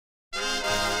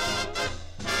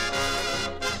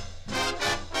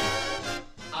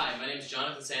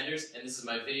Sanders, and this is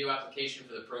my video application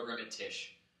for the program at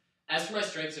Tisch. As for my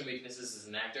strengths and weaknesses as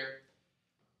an actor,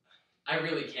 I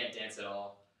really can't dance at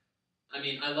all. I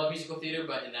mean, I love musical theater,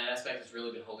 but in that aspect, it's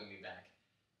really been holding me back.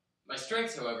 My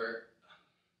strengths, however,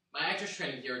 my actor's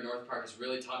training here at North Park has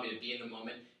really taught me to be in the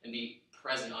moment and be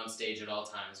present on stage at all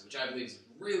times, which I believe has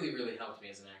really, really helped me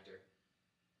as an actor.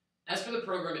 As for the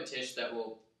program at Tisch that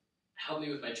will help me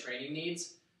with my training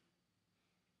needs,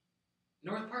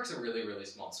 North Park's a really, really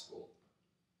small school.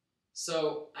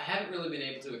 So I haven't really been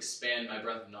able to expand my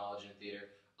breadth of knowledge in theater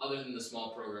other than the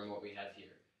small program what we have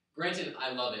here. Granted,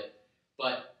 I love it,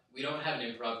 but we don't have an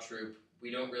improv troupe, we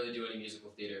don't really do any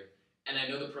musical theater, and I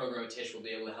know the program at Tisch will be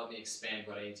able to help me expand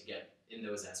what I need to get in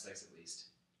those aspects at least.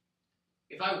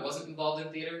 If I wasn't involved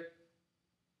in theater,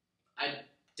 I'd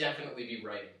definitely be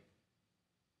writing.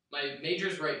 My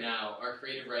majors right now are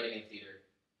creative writing and theater.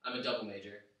 I'm a double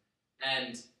major.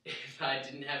 And if I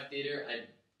didn't have theater, I'd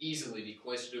easily be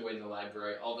cloistered away in the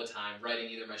library all the time, writing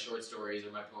either my short stories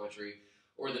or my poetry,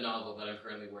 or the novel that I'm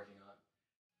currently working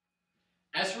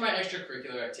on. As for my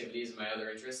extracurricular activities and my other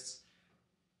interests,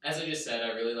 as I just said,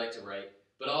 I really like to write,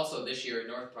 but also this year at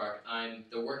North Park, I'm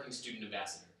the working student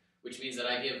ambassador, which means that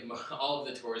I give all of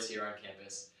the tours here on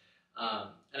campus.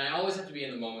 And I always have to be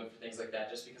in the moment for things like that,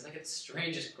 just because I get the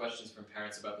strangest questions from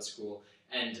parents about the school,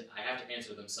 and I have to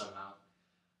answer them somehow.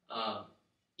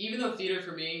 Even though theater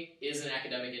for me is an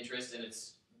academic interest, and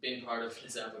it's been part of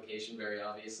this application very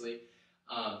obviously,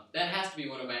 that has to be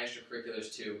one of my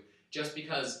extracurriculars too, just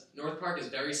because North Park is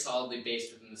very solidly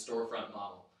based within the storefront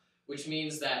model, which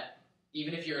means that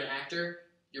even if you're an actor,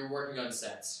 you're working on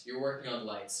sets, you're working on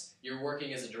lights, you're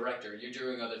working as a director, you're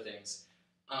doing other things.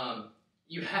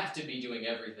 You have to be doing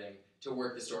everything to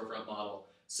work the storefront model.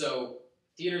 So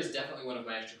theater is definitely one of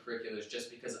my extracurriculars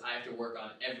just because I have to work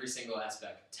on every single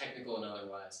aspect, technical and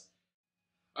otherwise.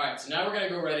 Alright, so now we're going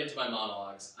to go right into my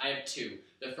monologues. I have two.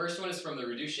 The first one is from the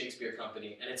Rives Shakespeare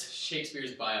Company, and it's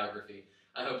Shakespeare's Biography.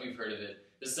 I hope you've heard of it.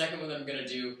 The second one that I'm going to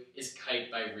do is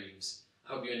Kite by Rives.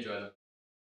 I hope you enjoy them.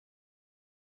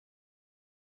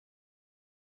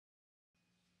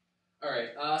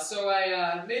 Alright, so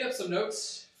I made up some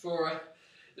notes for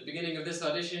the beginning of this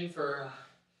audition for,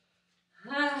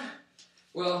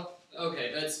 well,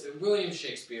 okay, that's William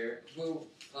Shakespeare.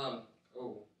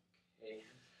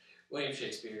 William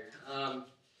Shakespeare.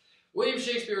 William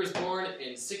Shakespeare was born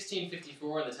in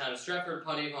 1654 in the town of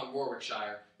Stratford-upon-Avon,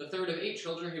 Warwickshire. The third of 8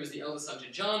 children, he was the eldest son to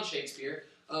John Shakespeare,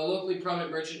 a locally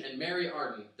prominent merchant, and Mary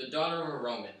Arden, the daughter of a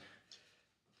Roman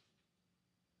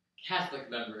Catholic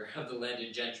member of the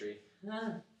landed gentry.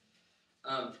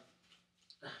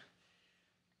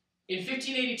 In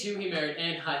 1582, he married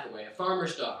Anne Hathaway, a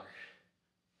farmer's daughter.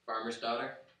 Farmer's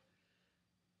daughter?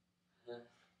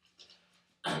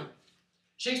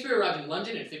 Shakespeare arrived in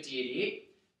London in 1588,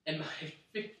 and by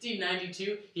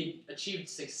 1592, he achieved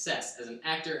success as an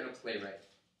actor and a playwright.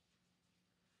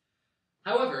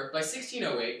 However, by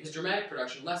 1608, his dramatic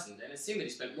production lessened, and it seemed that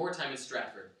he spent more time in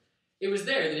Stratford. It was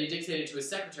there that he dictated to his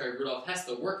secretary, Rudolf Hess,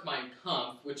 the work Mein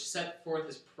Kampf, which set forth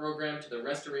his program to the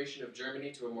restoration of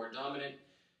Germany to a more dominant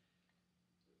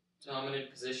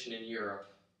position in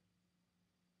Europe.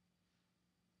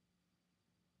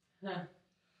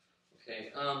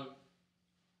 Okay,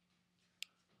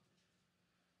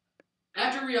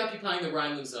 After reoccupying the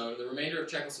Rhineland zone, the remainder of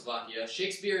Czechoslovakia,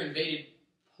 Shakespeare invaded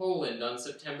Poland on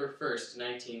September 1st,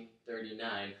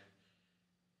 1939.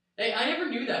 Hey, I never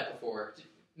knew that before.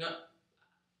 No.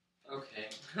 Okay.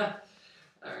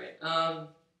 Alright,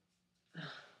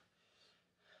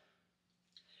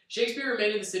 Shakespeare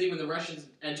remained in the city when the Russians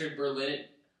entered Berlin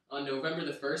on November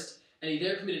the 1st, and he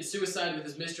there committed suicide with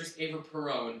his mistress, Eva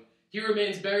Perron. He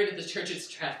remains buried at the church at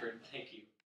Stratford. Thank you.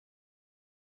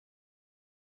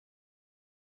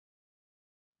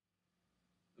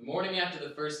 The morning after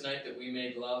the first night that we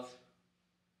made love,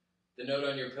 the note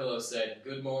on your pillow said,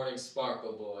 "Good morning,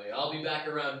 Sparkle Boy. I'll be back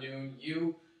around noon.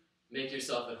 You make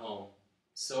yourself at home."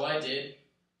 So I did.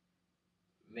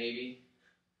 Maybe.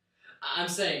 I'm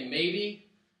saying maybe.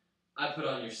 I put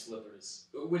on your slippers,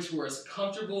 which were as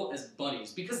comfortable as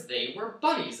bunnies, because they were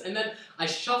bunnies. And then I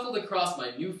shuffled across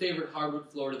my new favorite hardwood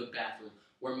floor to the bathroom,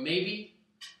 where maybe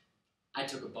I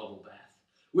took a bubble bath,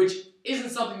 which isn't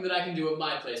something that I can do at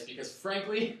my place, because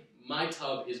frankly, my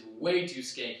tub is way too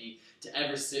skanky to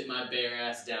ever sit my bare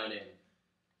ass down in.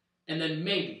 And then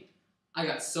maybe I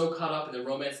got so caught up in the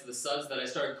romance of the suds that I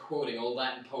started quoting old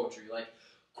Latin poetry, like,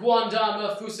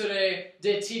 "Quandam fusere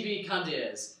de tibi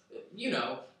candies." You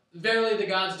know, "Verily the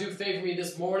gods do favor me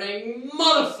this morning,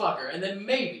 motherfucker!" And then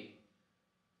maybe,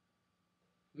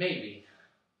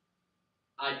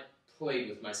 I played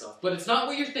with myself. But it's not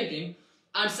what you're thinking.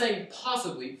 I'm saying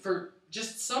possibly, for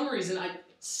just some reason, I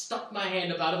stuck my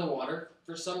hand up out of the water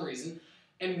for some reason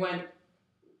and went,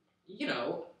 you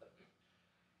know,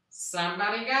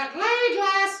 somebody got played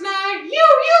last night,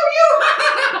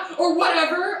 you, or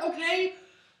whatever, okay?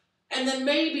 And then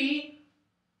maybe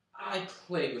I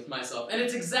played with myself. And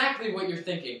it's exactly what you're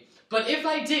thinking. But if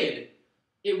I did,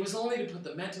 it was only to put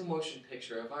the mental motion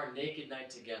picture of our naked night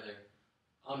together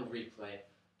on replay,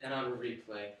 and on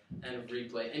replay, and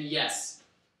replay. And yes,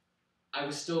 I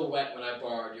was still wet when I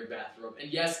borrowed your bathrobe.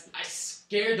 And yes, I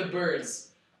scared the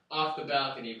birds off the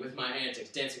balcony with my antics,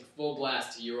 dancing full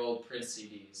blast to your old Prince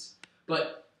CDs.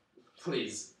 But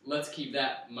please, let's keep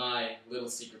that my little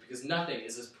secret, because nothing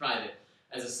is as private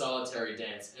as a solitary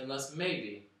dance, unless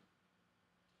maybe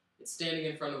it's standing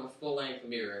in front of a full-length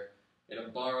mirror in a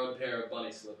borrowed pair of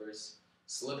bunny slippers,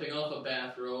 slipping off a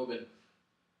bathrobe and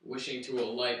wishing to a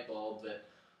light bulb that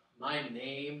my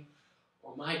name,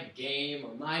 or my game,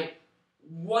 or my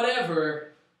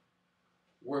whatever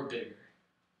were bigger.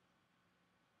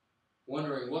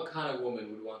 Wondering what kind of woman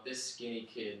would want this skinny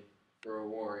kid for a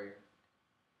warrior.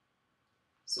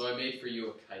 So I made for you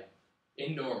a kite,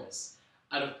 enormous,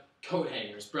 out of coat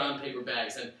hangers, brown paper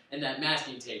bags, and that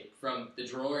masking tape from the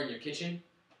drawer in your kitchen,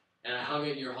 and I hung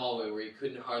it in your hallway where you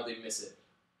couldn't hardly miss it.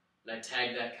 And I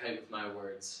tagged that kite with my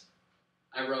words.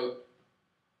 I wrote,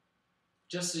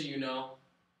 just so you know,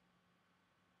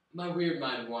 my weird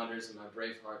mind wanders and my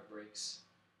brave heart breaks.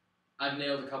 I've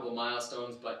nailed a couple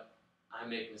milestones, but I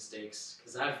make mistakes,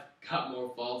 because I've got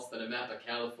more faults than a map of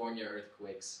California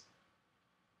earthquakes.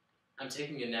 I'm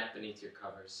taking a nap beneath your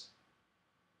covers.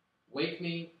 Wake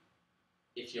me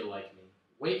if you like me.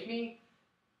 Wake me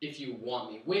if you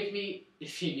want me. Wake me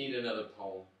if you need another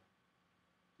poem.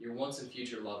 Your once and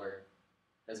future lover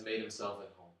has made himself at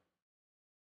home.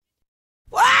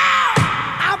 Wow!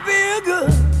 I feel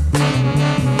good.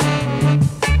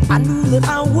 I knew that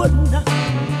I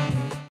wouldn't.